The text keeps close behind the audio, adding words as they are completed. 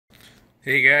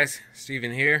Hey guys,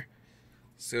 Steven here.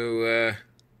 So,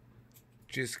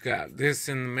 just got this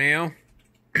in the mail.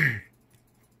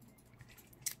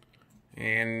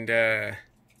 And, I'm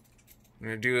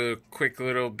going to do a quick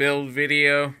little build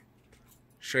video.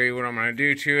 Show you what I'm going to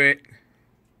do to it.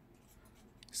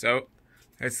 So,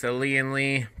 that's the Lian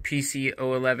Li PC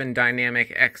 011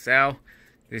 Dynamic XL.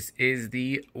 This is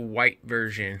the white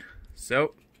version.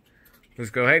 So, let's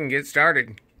go ahead and get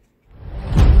started.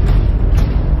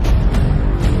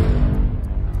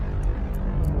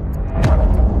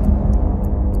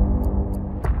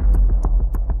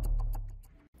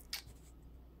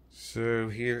 So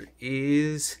here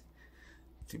is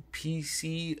the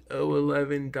PC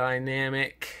 011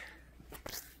 Dynamic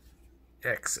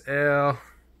XL.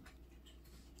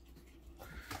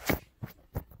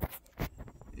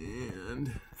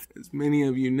 And as many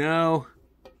of you know,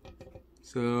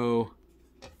 so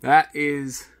that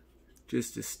is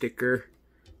just a sticker.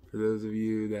 For those of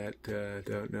you that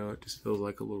don't know, it just feels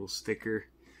like a little sticker.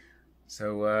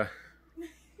 So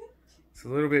it's a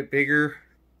little bit bigger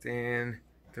than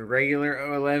the regular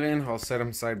 011. I'll set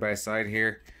them side by side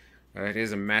here. It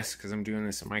is a mess because I'm doing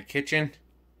this in my kitchen.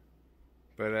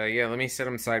 But yeah, let me set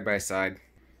them side by side.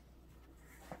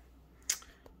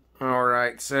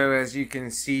 Alright, so as you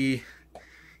can see,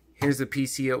 here's the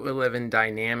PC 011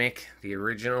 Dynamic, the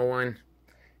original one.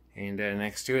 And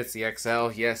next to it's the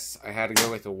XL. Yes, I had to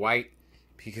go with the white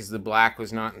because the black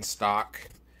was not in stock.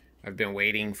 I've been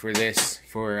waiting for this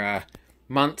for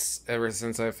months, ever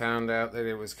since I found out that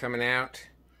it was coming out.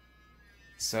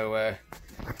 So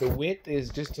the width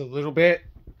is just a little bit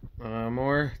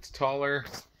more, it's taller.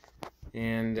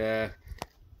 And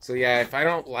so yeah, if I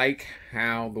don't like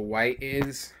how the white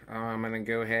is, I'm gonna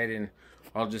go ahead and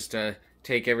I'll just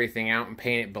take everything out and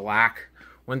paint it black.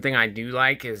 One thing I do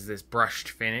like is this brushed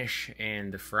finish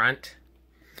in the front.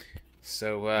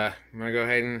 So I'm gonna go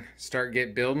ahead and start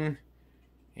building,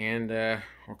 and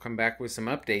I'll come back with some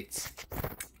updates.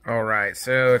 Alright,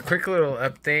 so a quick little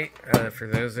update for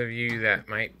those of you that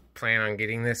might plan on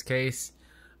getting this case.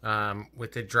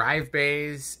 With the drive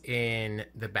bays in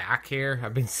the back here,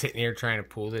 I've been sitting here trying to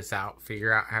pull this out,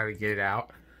 figure out how to get it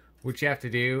out. What you have to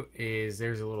do is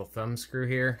there's a little thumb screw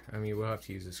here. I mean, we'll have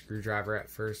to use a screwdriver at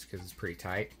first because it's pretty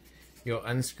tight. You'll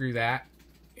unscrew that,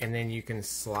 and then you can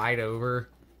slide over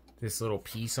this little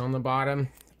piece on the bottom.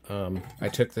 I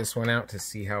took this one out to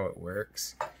see how it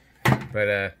works.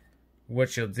 But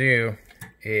what you'll do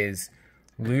is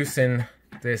loosen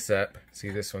this up. See,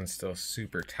 this one's still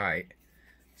super tight.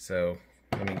 So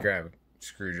let me grab a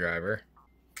screwdriver.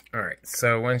 Alright,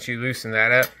 so once you loosen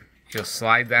that up, you'll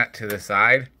slide that to the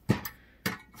side,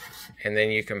 and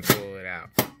then you can pull it out.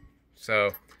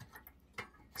 So,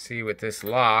 see, with this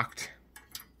locked,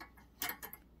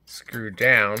 screwed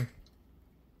down,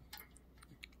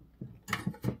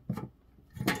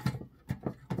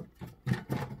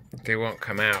 they won't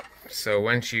come out. So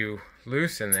once you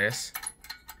loosen this,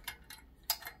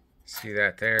 see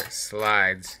that there, it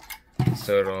slides,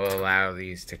 so it'll allow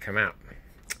these to come out.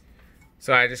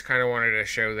 So I just kind of wanted to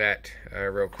show that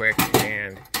real quick,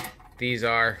 and these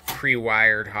are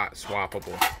pre-wired hot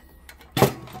swappable.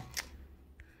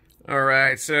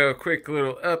 Alright, so quick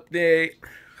little update.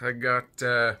 I got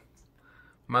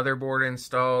motherboard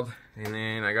installed, and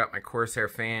then I got my CORSAIR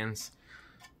fans.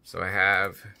 So I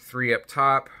have 3 up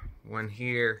top, 1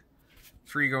 here,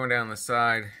 3 going down the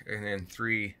side, and then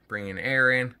 3 bringing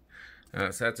air in.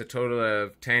 So that's a total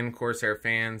of 10 CORSAIR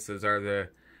fans. Those are the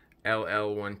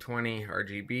LL120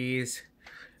 RGBs.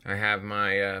 I have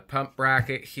my pump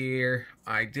bracket here.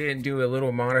 I did do a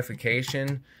little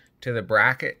modification to the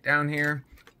bracket down here.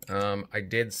 I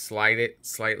did slide it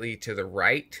slightly to the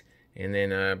right, and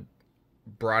then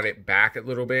brought it back a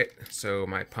little bit so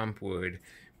my pump would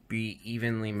be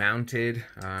evenly mounted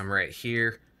right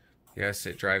here. Yes,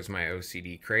 it drives my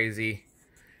OCD crazy.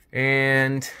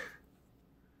 And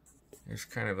there's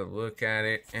kind of a look at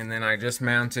it. And then I just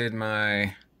mounted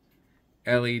my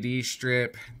LED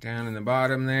strip down in the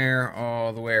bottom there,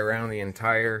 all the way around the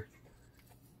entire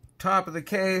top of the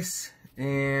case.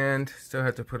 And still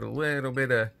have to put a little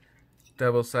bit of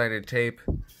double-sided tape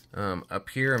up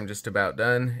here. I'm just about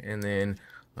done. And then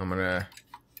I'm gonna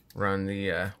run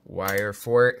the wire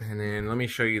for it. And then let me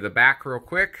show you the back real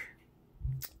quick.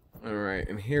 Alright,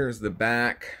 and here's the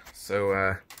back.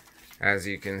 So as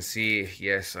you can see,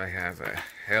 yes, I have a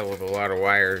hell of a lot of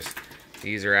wires.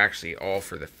 These are actually all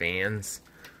for the fans.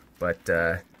 But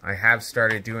I have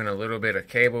started doing a little bit of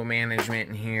cable management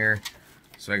in here.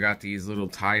 So I got these little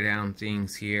tie-down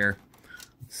things here.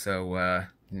 So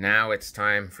now it's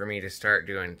time for me to start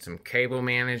doing some cable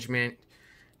management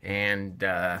and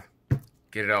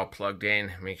get it all plugged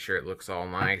in, make sure it looks all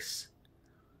nice.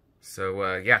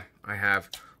 So yeah, I have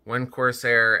one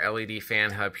Corsair LED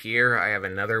fan hub here. I have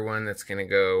another one that's going to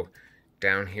go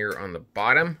down here on the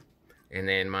bottom. And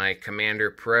then my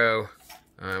Commander Pro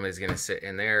is going to sit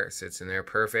in there. It sits in there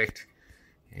perfect.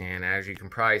 And as you can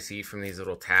probably see from these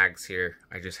little tags here,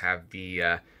 I just have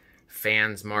the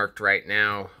fans marked right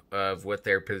now of what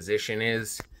their position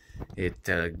is. It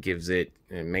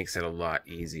makes it a lot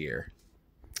easier.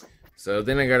 So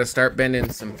then I got to start bending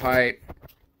some pipe,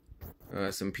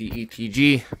 some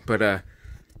PETG. But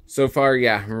so far,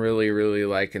 yeah, I'm really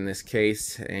liking this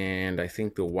case. And I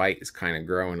think the white is kind of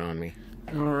growing on me.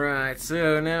 Alright,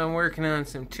 so now I'm working on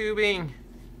some tubing.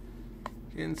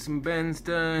 Getting some bends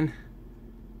done.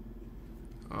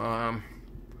 That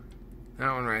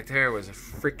one right there was a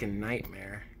freaking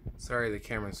nightmare. Sorry the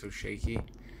camera's so shaky.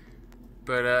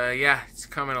 But yeah, it's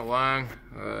coming along.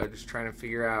 Just trying to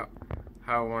figure out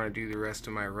how I want to do the rest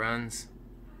of my runs.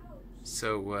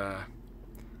 So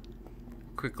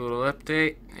quick little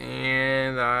update,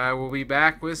 and I will be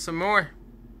back with some more.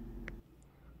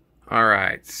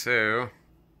 Alright, so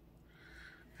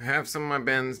I have some of my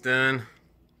bends done.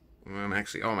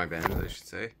 Actually all my bends, I should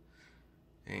say.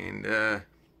 And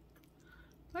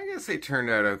I guess they turned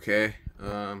out okay.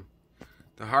 The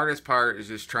hardest part is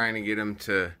just trying to get them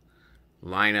to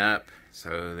line up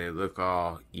so they look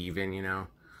all even, you know.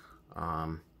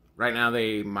 Right now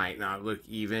they might not look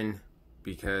even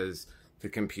because the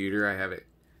computer, I have it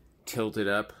tilted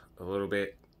up a little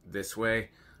bit this way.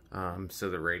 So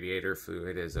the radiator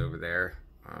fluid is over there.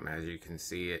 As you can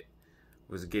see, it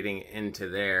was getting into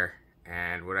there.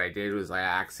 And what I did was I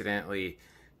accidentally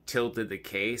tilted the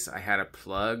case. I had a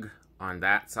plug on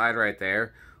that side right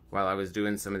there while I was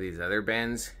doing some of these other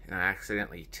bends, and I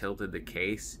accidentally tilted the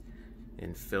case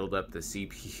and filled up the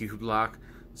CPU block.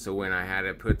 So when I had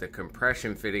to put the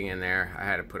compression fitting in there, I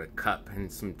had to put a cup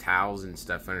and some towels and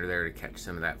stuff under there to catch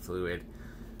some of that fluid.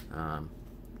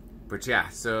 But yeah,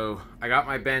 so I got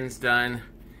my bends done,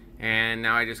 and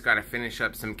now I just got to finish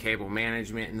up some cable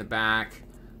management in the back.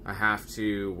 I have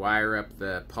to wire up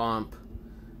the pump,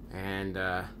 and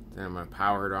then I'm going to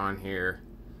power it on here.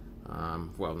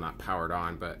 Well, not powered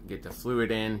on, but get the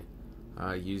fluid in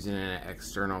using an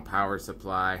external power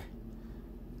supply,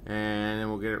 and then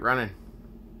we'll get it running.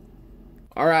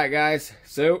 Alright guys,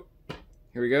 so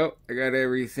here we go. I got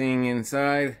everything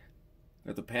inside.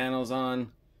 Got the panels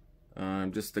on,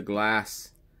 just the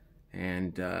glass,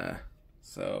 and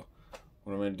so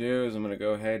what I'm going to do is I'm going to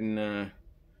go ahead and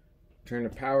turn the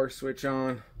power switch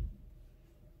on,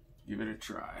 give it a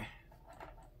try.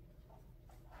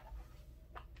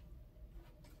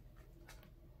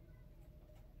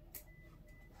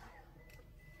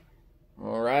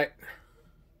 Alright,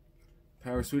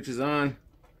 power switch is on.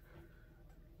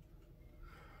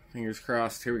 Fingers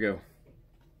crossed, here we go.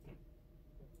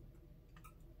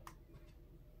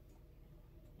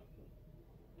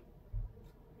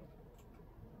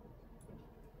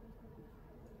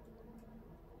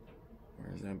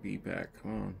 Where's that beat back?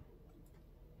 Come on.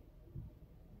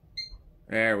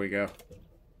 There we go.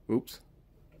 Oops.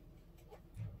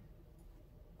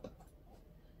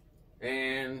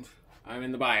 And I'm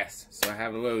in the BIOS, so I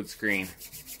have a load screen.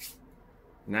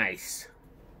 Nice.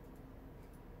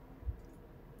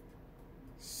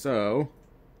 So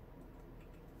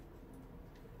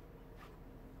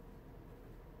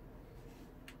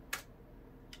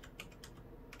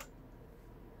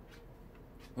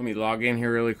let me log in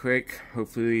here really quick.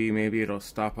 Hopefully maybe it'll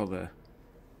stop all the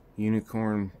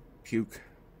unicorn puke.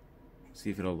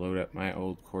 See if it'll load up my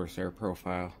old Corsair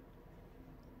profile.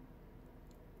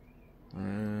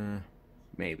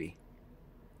 Maybe.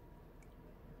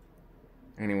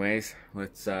 Anyways,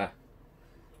 let's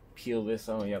peel this.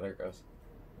 Oh yeah, there it goes.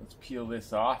 Let's peel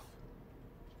this off.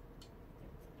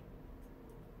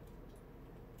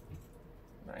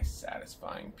 Nice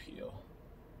satisfying peel.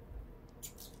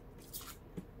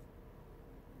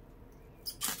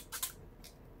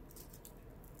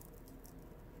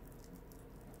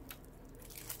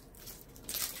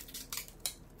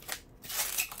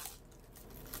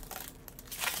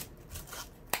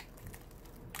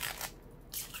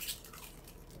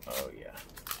 Oh yeah.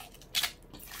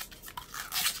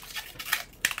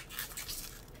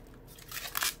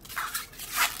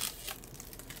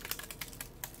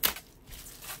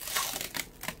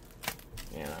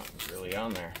 Yeah, that was really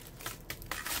on there.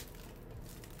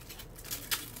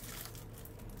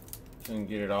 Didn't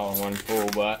get it all in one pull,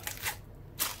 but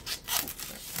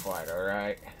that's quite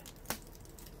alright.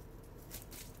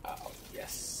 Oh,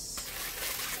 yes.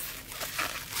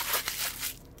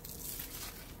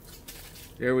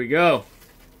 There we go.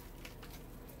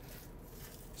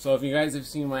 So if you guys have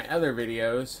seen my other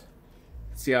videos,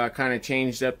 see how I kind of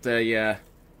changed up the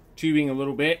tubing a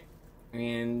little bit.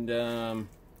 And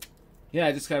yeah,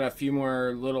 I just got a few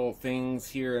more little things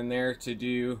here and there to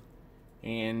do.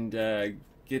 And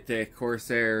get the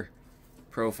Corsair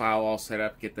profile all set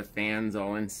up, get the fans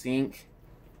all in sync.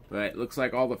 But it looks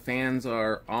like all the fans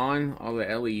are on, all the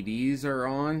LEDs are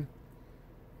on.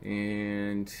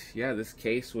 And yeah, this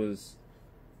case was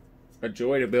a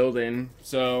joy to build in.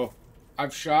 So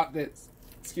I've shot this,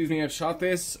 I've shot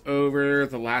this over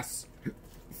the last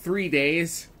 3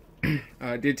 days.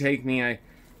 It did take me, I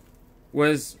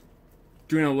was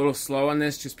doing a little slow on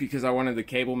this just because I wanted the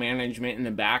cable management in the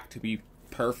back to be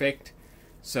perfect.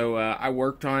 So I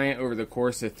worked on it over the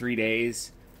course of 3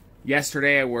 days.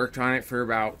 Yesterday I worked on it for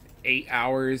about 8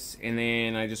 hours, and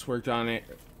then I just worked on it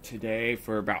today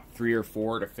for about 3 or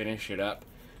 4 to finish it up.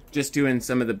 Just doing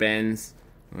some of the bends.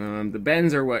 The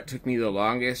bends are what took me the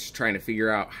longest, trying to figure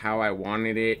out how I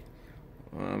wanted it.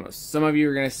 Some of you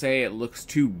are going to say it looks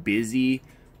too busy,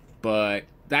 but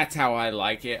that's how I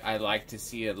like it. I like to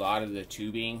see a lot of the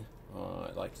tubing.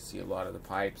 I like to see a lot of the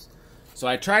pipes. So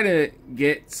I try to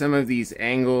get some of these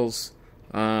angles,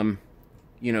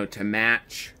 you know, to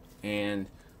match and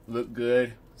look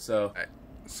good. So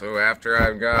after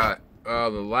I've got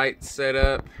all the lights set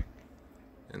up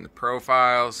and the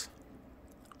profiles,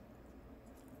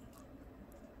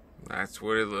 that's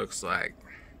what it looks like.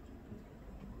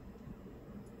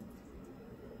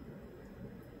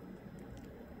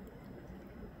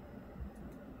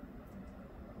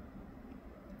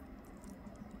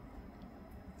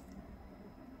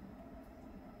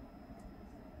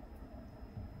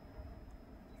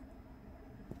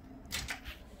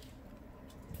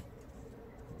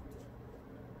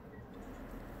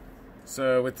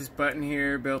 So with this button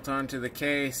here built onto the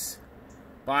case,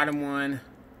 bottom one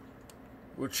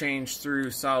will change through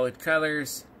solid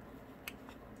colors.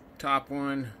 Top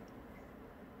one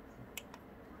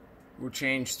will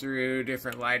change through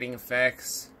different lighting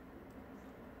effects.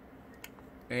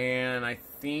 And I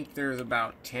think there's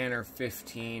about 10 or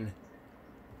 15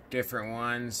 different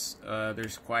ones.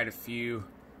 There's quite a few,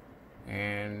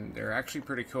 and they're actually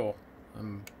pretty cool.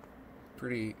 I'm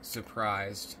pretty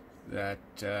surprised that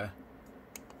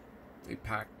they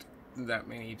packed that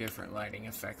many different lighting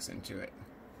effects into it.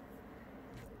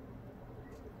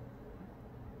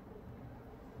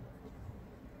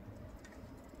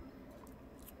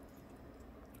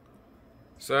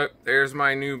 So there's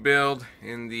my new build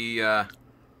in the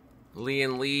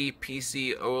Lian Li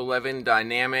PC 011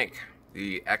 Dynamic,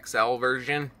 the XL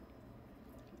version.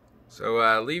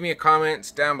 So leave me a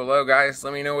comment down below, guys.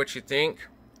 Let me know what you think.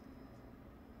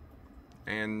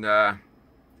 And I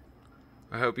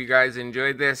hope you guys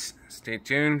enjoyed this. Stay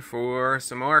tuned for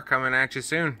some more coming at you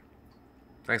soon.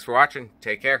 Thanks for watching.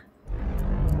 Take care.